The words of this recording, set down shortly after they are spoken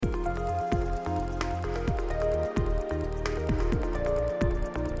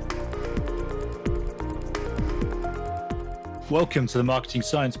Welcome to the Marketing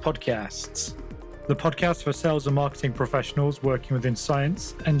Science Podcasts, the podcast for sales and marketing professionals working within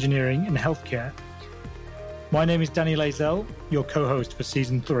science, engineering, and healthcare. My name is Danny Lazell, your co-host for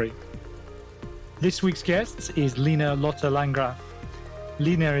Season 3. This week's guest is Lina Lotte Landgraf.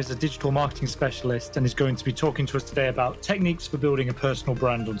 Lina is a digital marketing specialist and is going to be talking to us today about techniques for building a personal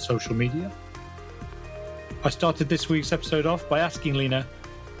brand on social media. I started this week's episode off by asking Lina,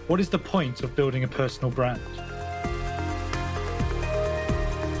 what is the point of building a personal brand?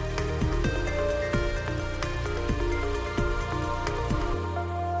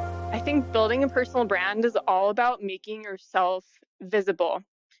 I think building a personal brand is all about making yourself visible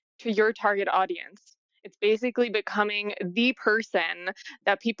to your target audience. It's basically becoming the person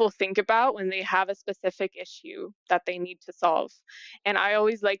that people think about when they have a specific issue that they need to solve. And I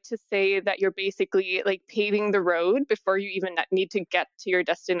always like to say that you're basically like paving the road before you even need to get to your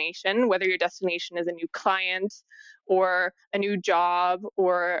destination, whether your destination is a new client or a new job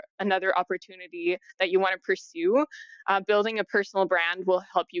or another opportunity that you want to pursue. Building a personal brand will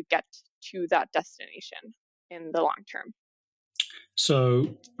help you get to that destination in the long term.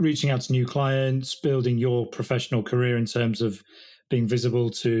 So reaching out to new clients, building your professional career in terms of being visible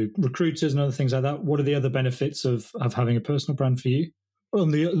to recruiters and other things like that. What are the other benefits of having a personal brand for you?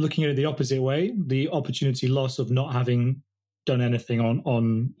 Looking at it the opposite way, the opportunity loss of not having done anything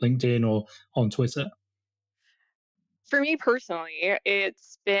on LinkedIn or on Twitter. For me personally,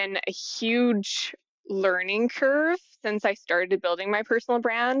 it's been a huge learning curve since I started building my personal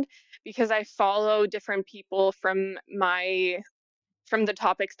brand because I follow different people from the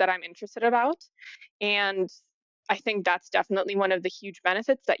topics that I'm interested about. And I think that's definitely one of the huge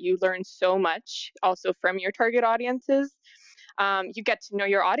benefits, that you learn so much also from your target audiences. You get to know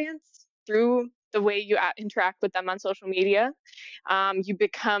your audience through the way you interact with them on social media. You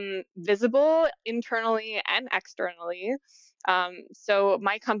become visible internally and externally. So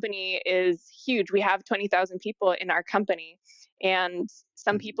my company is huge. We have 20,000 people in our company. And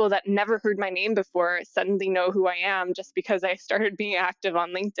some people that never heard my name before suddenly know who I am just because I started being active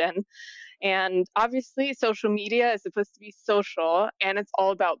on LinkedIn. And obviously, social media is supposed to be social, and it's all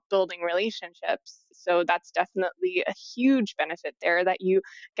about building relationships. So that's definitely a huge benefit there, that you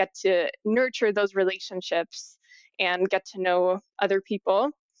get to nurture those relationships and get to know other people.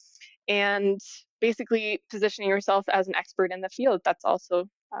 And basically positioning yourself as an expert in the field, that's also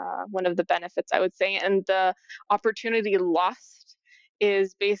one of the benefits, I would say. And the opportunity lost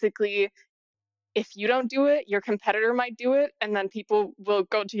is basically, if you don't do it, your competitor might do it, and then people will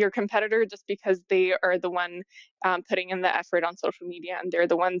go to your competitor just because they are the one putting in the effort on social media, and they're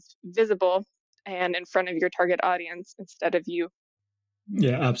the ones visible and in front of your target audience instead of you.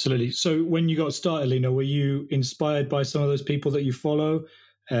 Yeah, absolutely. So when you got started, Lina, were you inspired by some of those people that you follow?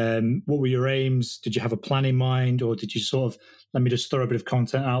 What were your aims? Did you have a plan in mind, or did you sort of, let me just throw a bit of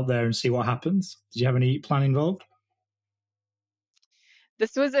content out there and see what happens? Did you have any plan involved?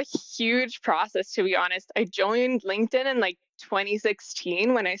 This was a huge process, to be honest. I joined LinkedIn in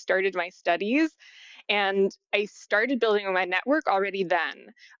 2016 when I started my studies, and I started building my network already then.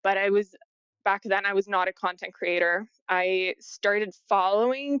 But back then I was not a content creator. I started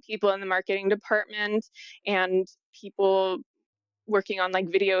following people in the marketing department and people working on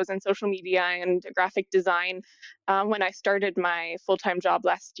videos and social media and graphic design when I started my full-time job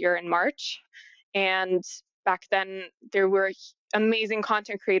last year in March. And back then there were amazing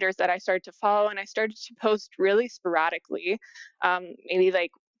content creators that I started to follow, and I started to post really sporadically, maybe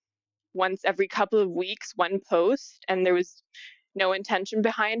once every couple of weeks, one post, and there was no intention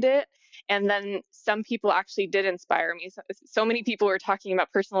behind it. And then some people actually did inspire me. So many people were talking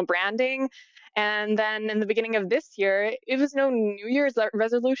about personal branding. And then in the beginning of this year, it was no New Year's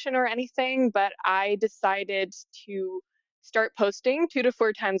resolution or anything, but I decided to start posting 2 to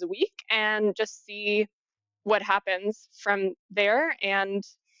 4 times a week and just see what happens from there. And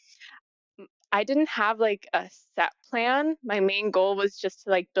I didn't have a set plan. My main goal was just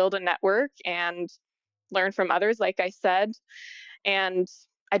to build a network and learn from others, like I said. And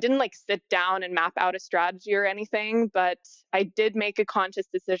I didn't sit down and map out a strategy or anything, but I did make a conscious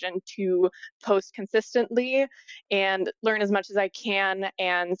decision to post consistently and learn as much as I can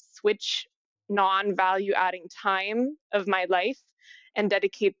and switch non-value adding time of my life and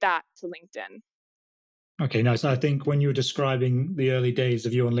dedicate that to LinkedIn. Okay, nice. I think when you were describing the early days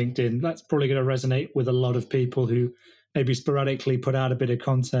of you on LinkedIn, that's probably going to resonate with a lot of people who maybe sporadically put out a bit of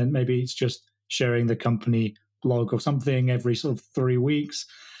content. Maybe it's just sharing the company blog or something every sort of 3 weeks,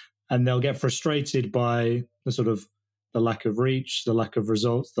 and they'll get frustrated by the lack of reach, the lack of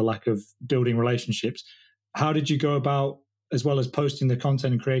results, the lack of building relationships. How did you go about as well as posting the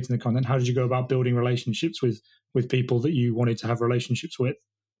content and creating the content, how did you go about building relationships with people that you wanted to have relationships with?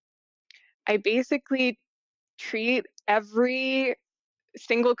 I basically treat every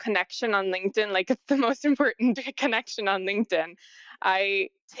single connection on LinkedIn like it's the most important connection on LinkedIn. I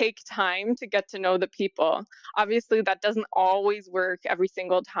take time to get to know the people. Obviously, that doesn't always work every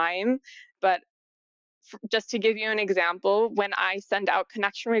single time, but just to give you an example, when I send out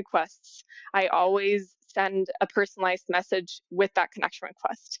connection requests, I always send a personalized message with that connection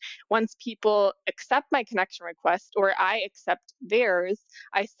request. Once people accept my connection request or I accept theirs,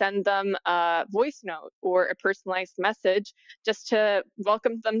 I send them a voice note or a personalized message just to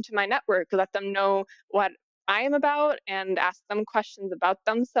welcome them to my network, let them know what I am about and ask them questions about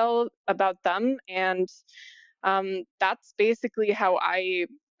themselves, about them. And that's basically how I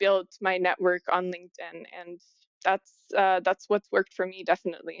built my network on LinkedIn, and that's what's worked for me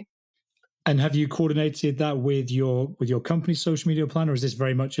definitely. And have you coordinated that with your company's social media plan, or is this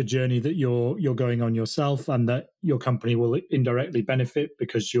very much a journey that you're going on yourself, and that your company will indirectly benefit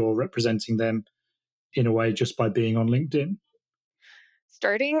because you're representing them in a way just by being on LinkedIn?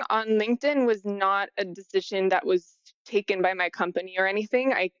 Starting on LinkedIn was not a decision that was taken by my company or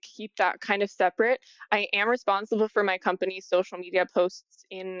anything. I keep that kind of separate. I am responsible for my company's social media posts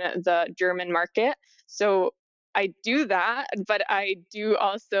in the German market. So I do that, but I do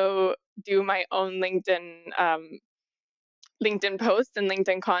also do my own LinkedIn posts and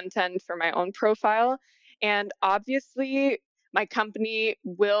LinkedIn content for my own profile. And obviously, my company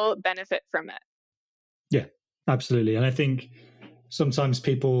will benefit from it. Yeah, absolutely. And I think sometimes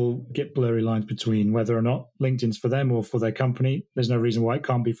people get blurry lines between whether or not LinkedIn's for them or for their company. There's no reason why it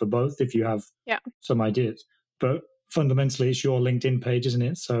can't be for both if you have some ideas. But fundamentally, it's your LinkedIn page, isn't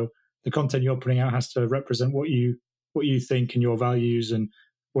it? So the content you're putting out has to represent what you think and your values and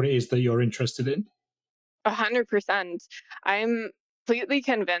what it is that you're interested in. 100%. I'm completely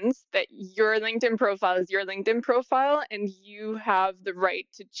convinced that your LinkedIn profile is your LinkedIn profile, and you have the right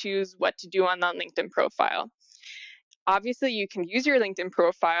to choose what to do on that LinkedIn profile. Obviously, you can use your LinkedIn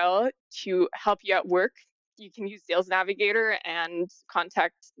profile to help you at work. You can use Sales Navigator and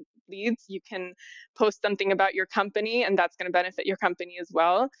contact leads. You can post something about your company, and that's going to benefit your company as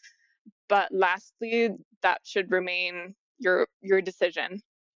well. But lastly, that should remain your decision.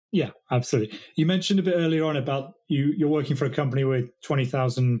 Yeah, absolutely. You mentioned a bit earlier on about you're working for a company with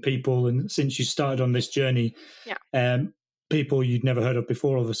 20,000 people, and since you started on this journey, people you'd never heard of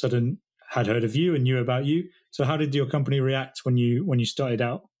before all of a sudden had heard of you and knew about you. So how did your company react when you started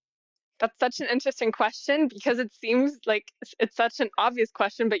out? That's such an interesting question because it seems like it's such an obvious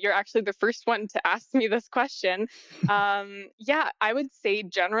question, but you're actually the first one to ask me this question. Yeah, I would say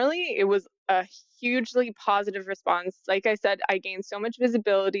generally it was a hugely positive response. Like I said, I gained so much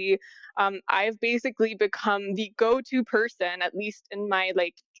visibility. I've basically become the go-to person, at least in my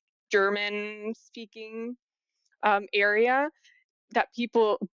like German speaking area, that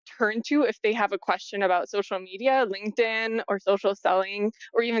people turn to if they have a question about social media, LinkedIn or social selling,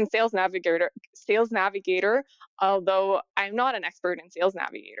 or even Sales Navigator. Sales Navigator, although I'm not an expert in Sales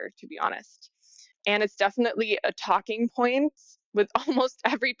Navigator, to be honest. And it's definitely a talking point with almost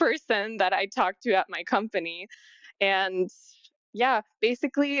every person that I talk to at my company. And yeah,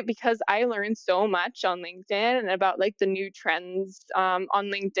 basically because I learned so much on LinkedIn and about like the new trends on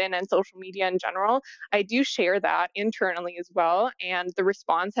LinkedIn and social media in general. I do share that internally as well, and the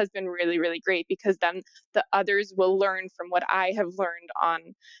response has been really, really great because then the others will learn from what I have learned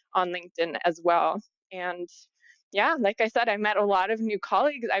on LinkedIn as well. And yeah, like I said, I met a lot of new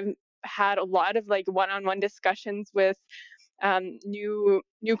colleagues. I've had a lot of like one-on-one discussions with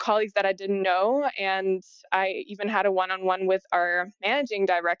new colleagues that I didn't know, and I even had a one-on-one with our managing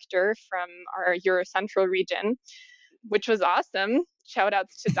director from our Euro Central region, which was awesome. Shout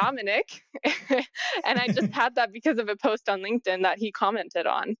outs to Dominic. And I just had that because of a post on LinkedIn that he commented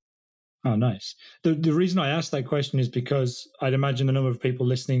on. Oh, nice. The reason I asked that question is because I'd imagine a number of people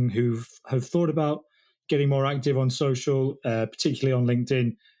listening who have thought about getting more active on social, particularly on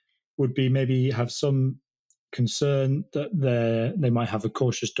LinkedIn, would be maybe have some concern that they might have a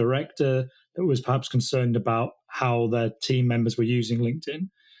cautious director that was perhaps concerned about how their team members were using LinkedIn.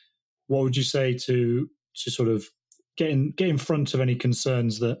 What would you say to sort of get in front of any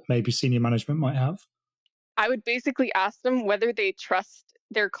concerns that maybe senior management might have? I would basically ask them whether they trust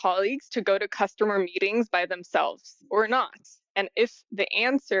their colleagues to go to customer meetings by themselves or not. And if the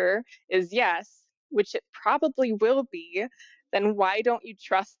answer is yes, which it probably will be, then why don't you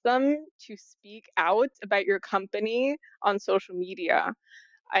trust them to speak out about your company on social media?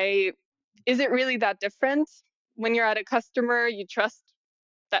 Is it really that different? When you're at a customer, you trust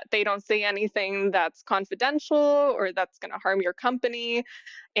that they don't say anything that's confidential or that's going to harm your company.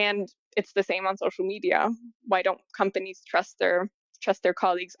 And it's the same on social media. Why don't companies trust their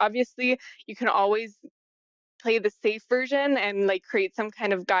colleagues? Obviously, you can always play the safe version and like create some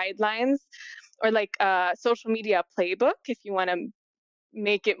kind of guidelines or like a social media playbook if you want to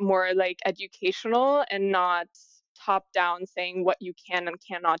make it more like educational and not top down saying what you can and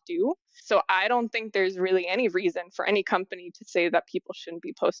cannot do. So I don't think there's really any reason for any company to say that people shouldn't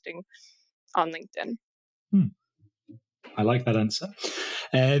be posting on LinkedIn. I like that answer.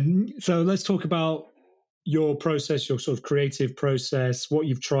 So let's talk about your process, your sort of creative process, what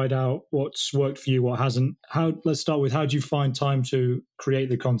you've tried out, what's worked for you, what hasn't. Let's start with, how do you find time to create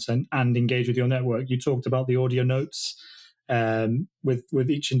the content and engage with your network? You talked about the audio notes with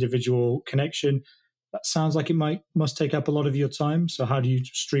each individual connection. That sounds like it must take up a lot of your time. So how do you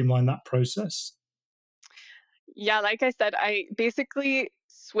streamline that process? Yeah, like I said, I basically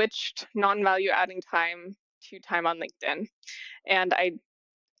switched non-value adding time to time on LinkedIn. And I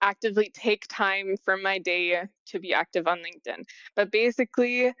actively take time from my day to be active on LinkedIn. But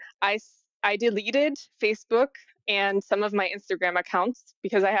basically, I deleted Facebook and some of my Instagram accounts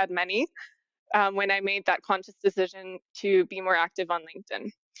because I had many when I made that conscious decision to be more active on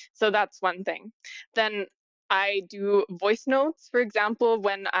LinkedIn. So that's one thing. Then I do voice notes, for example,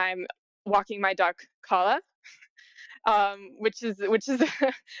 when I'm walking my dog Kala, which is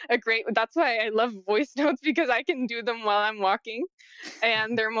a great. That's why I love voice notes, because I can do them while I'm walking,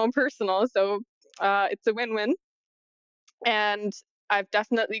 and they're more personal. So it's a win-win. And I've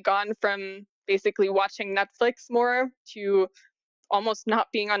definitely gone from basically watching Netflix more to almost not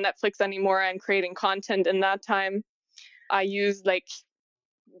being on Netflix anymore and creating content in that time. I use like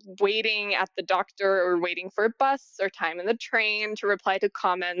waiting at the doctor or waiting for a bus or time in the train to reply to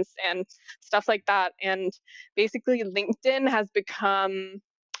comments and stuff like that. And basically, LinkedIn has become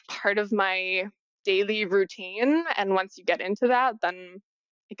part of my daily routine. And once you get into that, then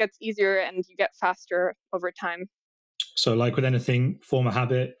it gets easier and you get faster over time. So like with anything, form a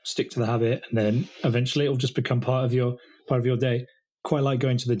habit, stick to the habit, and then eventually it'll just become part of your day. Quite like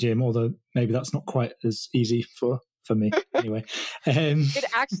going to the gym, although maybe that's not quite as easy for me anyway. It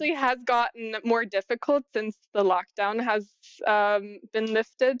actually has gotten more difficult since the lockdown has been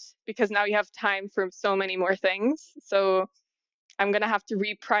lifted, because now you have time for so many more things. So I'm going to have to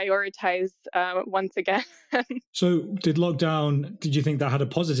reprioritize once again. So did you think that had a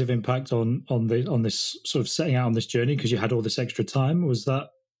positive impact on this sort of setting out on this journey, because you had all this extra time? Was that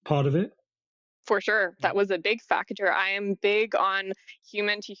part of it? For sure. That was a big factor. I am big on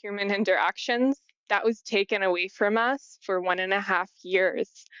human to human interactions. That was taken away from us for 1.5 years.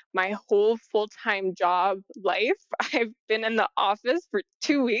 My whole full-time job life, I've been in the office for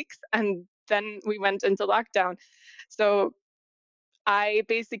 2 weeks, and then we went into lockdown. So I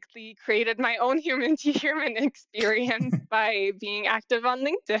basically created my own human to human experience by being active on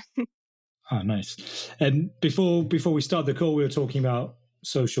LinkedIn. Oh, nice. And before we start the call, we were talking about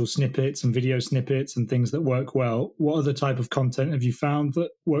social snippets and video snippets and things that work well. What other type of content have you found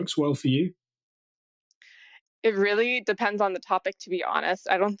that works well for you? It really depends on the topic, to be honest.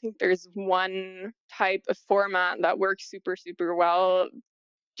 I don't think there's one type of format that works super, super well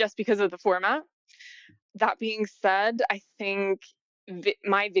just because of the format. That being said, I think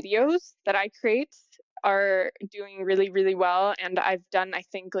my videos that I create are doing really, really well. And I've done, I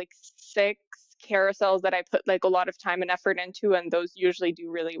think, like 6 carousels that I put like a lot of time and effort into, and those usually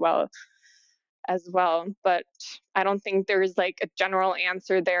do really well as well. But I don't think there's like a general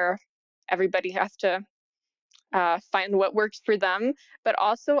answer there. Everybody has to find what works for them. But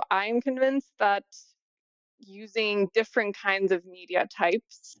also, I'm convinced that using different kinds of media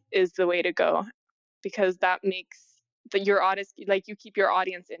types is the way to go, because that makes your audience, like, you keep your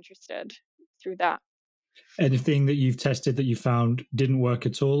audience interested through that. Anything that you've tested that you found didn't work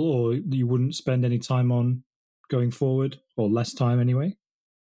at all, or you wouldn't spend any time on going forward, or less time anyway?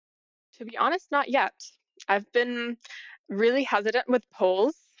 To be honest, not yet. I've been really hesitant with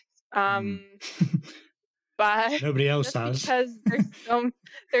polls. But nobody else just has. because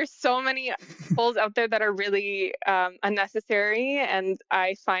there's so many polls out there that are really unnecessary, and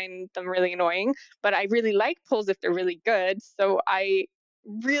I find them really annoying. But I really like polls if they're really good. So I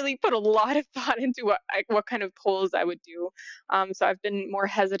really put a lot of thought into what kind of polls I would do. So I've been more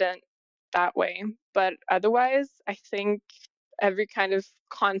hesitant that way. But otherwise, I think every kind of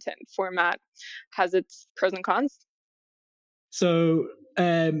content format has its pros and cons. So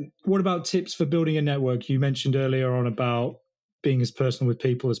what about tips for building a network? You mentioned earlier on about being as personal with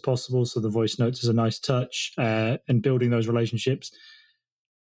people as possible, so the voice notes is a nice touch, and building those relationships.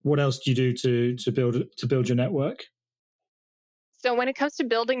 What else do you do to build your network? So when it comes to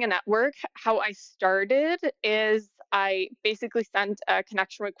building a network, how I started is I basically sent a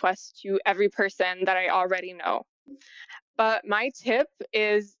connection request to every person that I already know. But my tip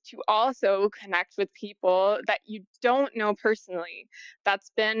is to also connect with people that you don't know personally.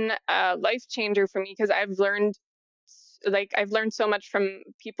 That's been a life changer for me because I've learned so much from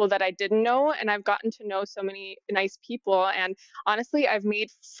people that I didn't know, and I've gotten to know so many nice people. And honestly, I've made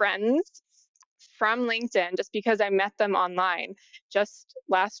friends from LinkedIn just because I met them online. Just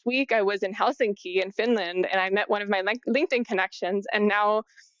last week, I was in Helsinki in Finland, and I met one of my LinkedIn connections, and now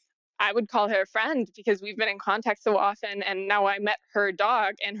I would call her a friend because we've been in contact so often. And now I met her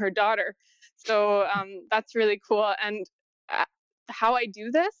dog and her daughter. So that's really cool. And uh, how I do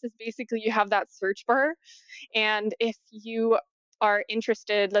this is basically you have that search bar. And if you are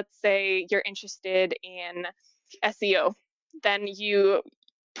interested, let's say you're interested in SEO, then you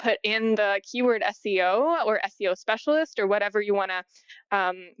put in the keyword SEO or SEO specialist or whatever you want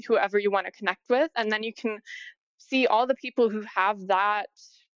to, whoever you want to connect with. And then you can see all the people who have that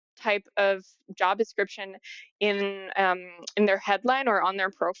type of job description in their headline or on their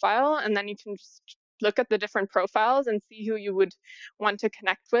profile, and then you can just look at the different profiles and see who you would want to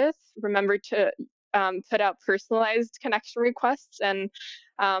connect with. Remember to put out personalized connection requests, and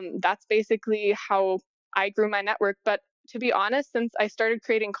that's basically how I grew my network. But to be honest, since I started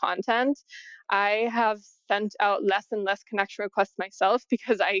creating content, I have sent out less and less connection requests myself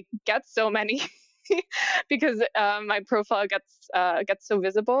because I get so many because my profile gets so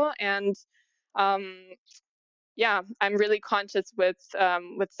visible. And um, yeah, I'm really conscious with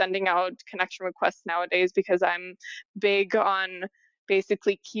sending out connection requests nowadays because I'm big on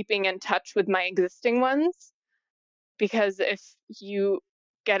basically keeping in touch with my existing ones. Because if you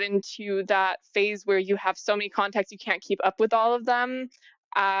get into that phase where you have so many contacts you can't keep up with all of them,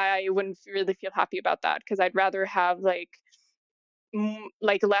 I wouldn't really feel happy about that because I'd rather have like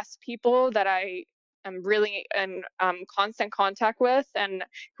less people that I am really in constant contact with and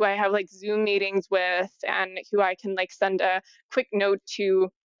who I have like Zoom meetings with and who I can like send a quick note to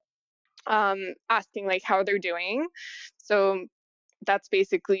asking like how they're doing. So that's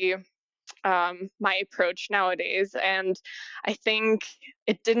basically my approach nowadays. And I think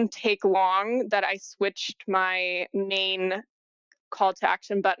it didn't take long that I switched my main call to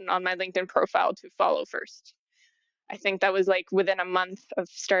action button on my LinkedIn profile to follow first. I think that was like within a month of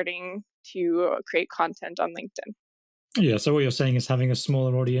starting to create content on LinkedIn. Yeah, so what you're saying is having a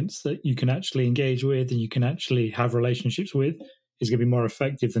smaller audience that you can actually engage with and you can actually have relationships with is going to be more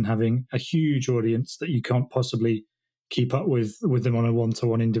effective than having a huge audience that you can't possibly keep up with them on a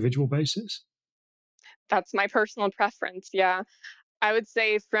one-to-one individual basis. That's my personal preference. Yeah. I would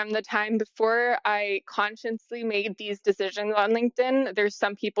say from the time before I consciously made these decisions on LinkedIn, there's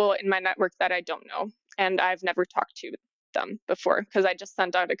some people in my network that I don't know and I've never talked to them before because I just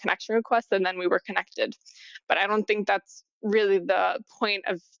sent out a connection request and then we were connected. But I don't think that's really the point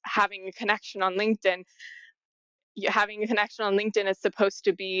of having a connection on LinkedIn. Having a connection on LinkedIn is supposed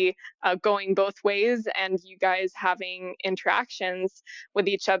to be going both ways and you guys having interactions with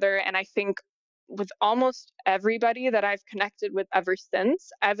each other. And I think with almost everybody that I've connected with ever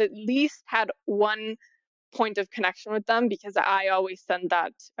since, I've at least had one point of connection with them because I always send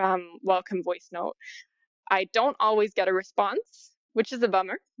that welcome voice note. I don't always get a response, which is a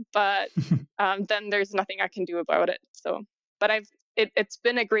bummer, but then there's nothing I can do about it. So, but it's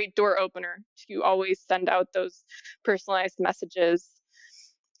been a great door opener to always send out those personalized messages,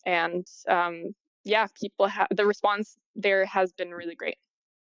 and yeah, the response there has been really great.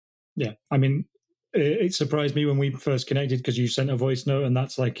 Yeah, I mean, it surprised me when we first connected because you sent a voice note, and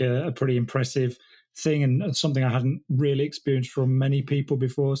that's like a pretty impressive thing and something I hadn't really experienced from many people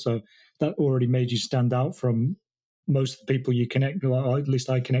before. So that already made you stand out from most of the people you connect, or at least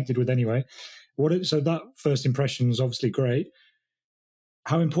I connected with anyway. So that first impression is obviously great.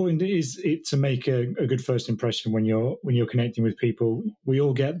 How important is it to make a good first impression when you're connecting with people? We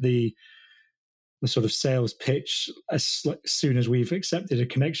all get the sort of sales pitch as soon as we've accepted a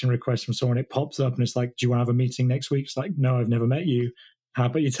connection request from someone. It pops up and it's like, do you want to have a meeting next week? It's like, no, I've never met you. How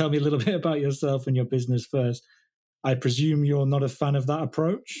about you tell me a little bit about yourself and your business first? I presume you're not a fan of that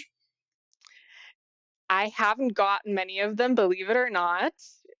approach. I haven't gotten many of them, believe it or not.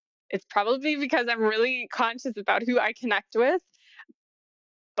 It's probably because I'm really conscious about who I connect with.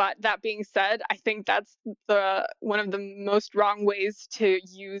 But that being said, I think that's one of the most wrong ways to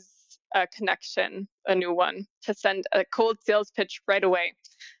use a connection, a new one, to send a cold sales pitch right away.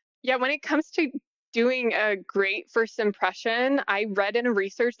 Yeah, when it comes to doing a great first impression, I read in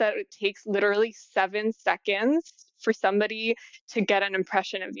research that it takes literally 7 seconds for somebody to get an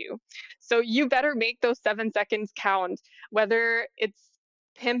impression of you. So you better make those 7 seconds count, whether it's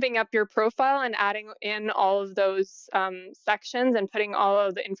pimping up your profile and adding in all of those sections and putting all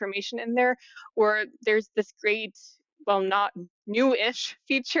of the information in there, or there's this great, well, not new-ish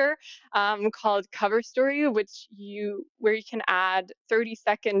feature called Cover Story, where you can add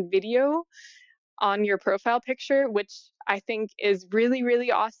 30-second video on your profile picture, which I think is really,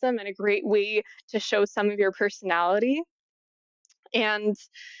 really awesome and a great way to show some of your personality. And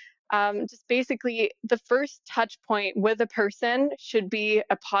just basically, the first touch point with a person should be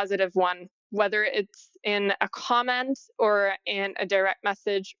a positive one, whether it's in a comment or in a direct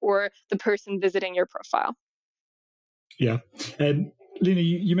message or the person visiting your profile. Yeah. Lena,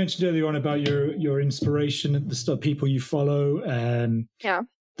 you mentioned earlier on about your inspiration, the stuff, people you follow,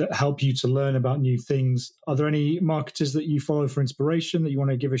 that help you to learn about new things. Are there any marketers that you follow for inspiration that you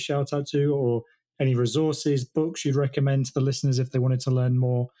want to give a shout out to, or any resources, books you'd recommend to the listeners if they wanted to learn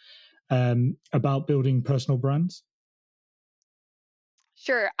more about building personal brands?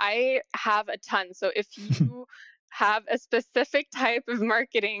 Sure, I have a ton. So if you have a specific type of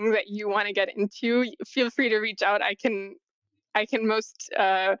marketing that you want to get into, feel free to reach out. I can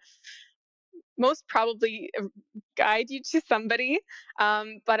most probably guide you to somebody,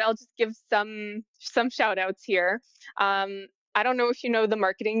 but I'll just give some shout outs here. I don't know if you know the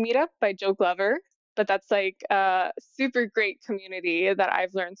Marketing Meetup by Joe Glover, but that's like a super great community that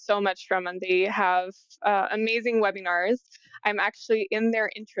I've learned so much from, and they have amazing webinars. I'm actually in their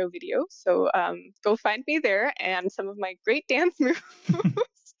intro video, so go find me there and some of my great dance moves.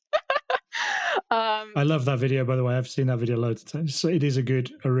 I love that video, by the way. I've seen that video loads of times. So it is a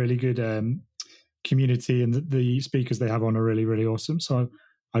really good community, and the speakers they have on are really, really awesome. So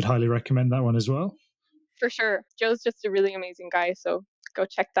I'd highly recommend that one as well. For sure. Joe's just a really amazing guy, so go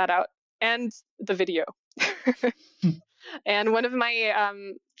check that out. And the video. And one of my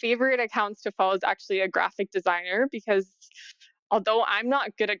favorite accounts to follow is actually a graphic designer, because although I'm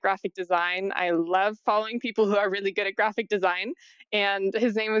not good at graphic design, I love following people who are really good at graphic design. And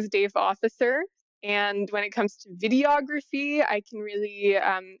his name was Dave Officer. And when it comes to videography, I can really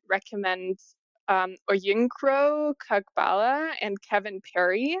recommend Oyinkro Kakbala and Kevin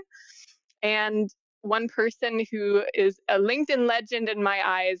Perry. And one person who is a LinkedIn legend in my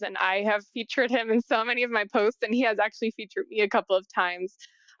eyes, and I have featured him in so many of my posts, and he has actually featured me a couple of times.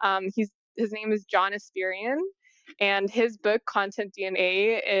 His name is John Asperian, and his book, Content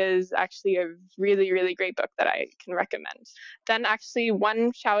DNA, is actually a really, really great book that I can recommend. Then actually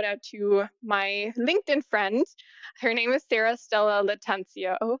one shout out to my LinkedIn friend. Her name is Sarah Stella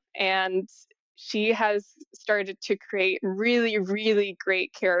Latencio, and she has started to create really, really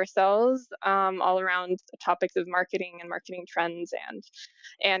great carousels all around the topics of marketing and marketing trends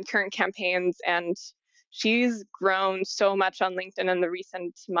and current campaigns. And she's grown so much on LinkedIn in the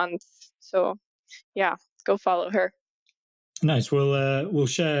recent months. So yeah, go follow her. Nice. We'll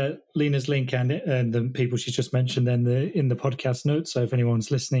share Lena's link and the people she's just mentioned then in the podcast notes. So if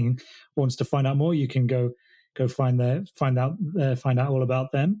anyone's listening wants to find out more, you can go find out all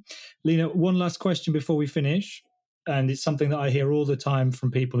about them. Lena, one last question before we finish, and it's something that I hear all the time from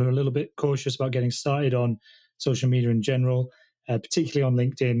people who are a little bit cautious about getting started on social media in general, particularly on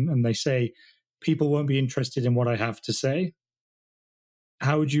LinkedIn, and they say people won't be interested in what I have to say.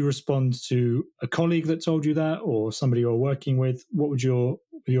 How would you respond to a colleague that told you that, or somebody you're working with? What would your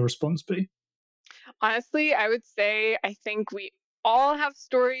response be? Honestly, I would say I think we all have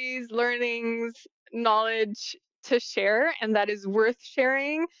stories, learnings, knowledge to share, and that is worth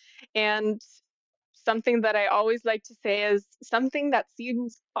sharing. And something that I always like to say is something that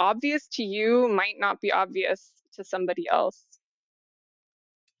seems obvious to you might not be obvious to somebody else.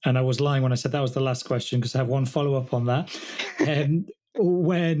 And I was lying when I said that was the last question, because I have one follow-up on that.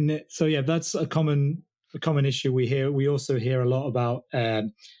 That's a common issue we hear. We also hear a lot about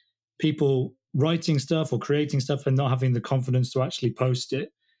people writing stuff or creating stuff and not having the confidence to actually post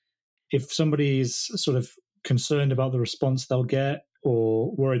it. If somebody is sort of concerned about the response they'll get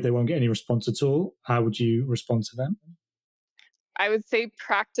or worried they won't get any response at all, how would you respond to them? I would say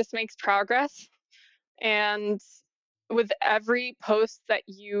practice makes progress. And with every post that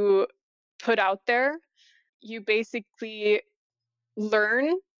you put out there, you basically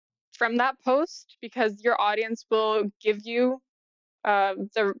learn from that post, because your audience will give you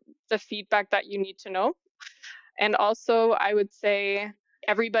the feedback that you need to know. And also, I would say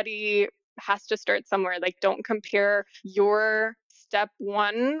everybody has to start somewhere. Like, don't compare your step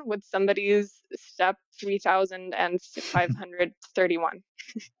 1 with somebody's step 3,531.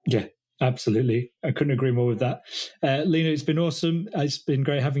 Yeah, Absolutely. I couldn't agree more with that. Lena, it's been awesome. It's been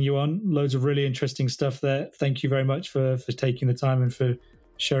great having you on. Loads of really interesting stuff there. Thank you very much for taking the time and for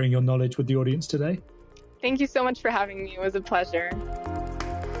sharing your knowledge with the audience today. Thank you so much for having me. It was a pleasure.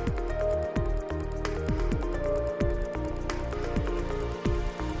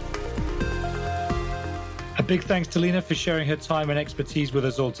 A big thanks to Lena for sharing her time and expertise with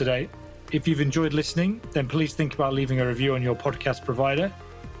us all today. If you've enjoyed listening, then please think about leaving a review on your podcast provider.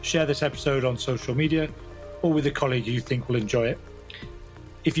 Share this episode on social media or with a colleague who you think will enjoy it.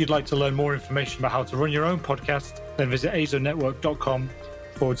 If you'd like to learn more information about how to run your own podcast, then visit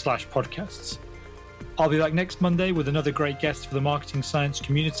azonetwork.com/podcasts. I'll be back next Monday with another great guest for the marketing science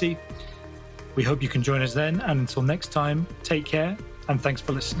community. We hope you can join us then. And until next time, take care and thanks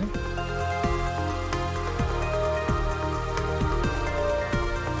for listening.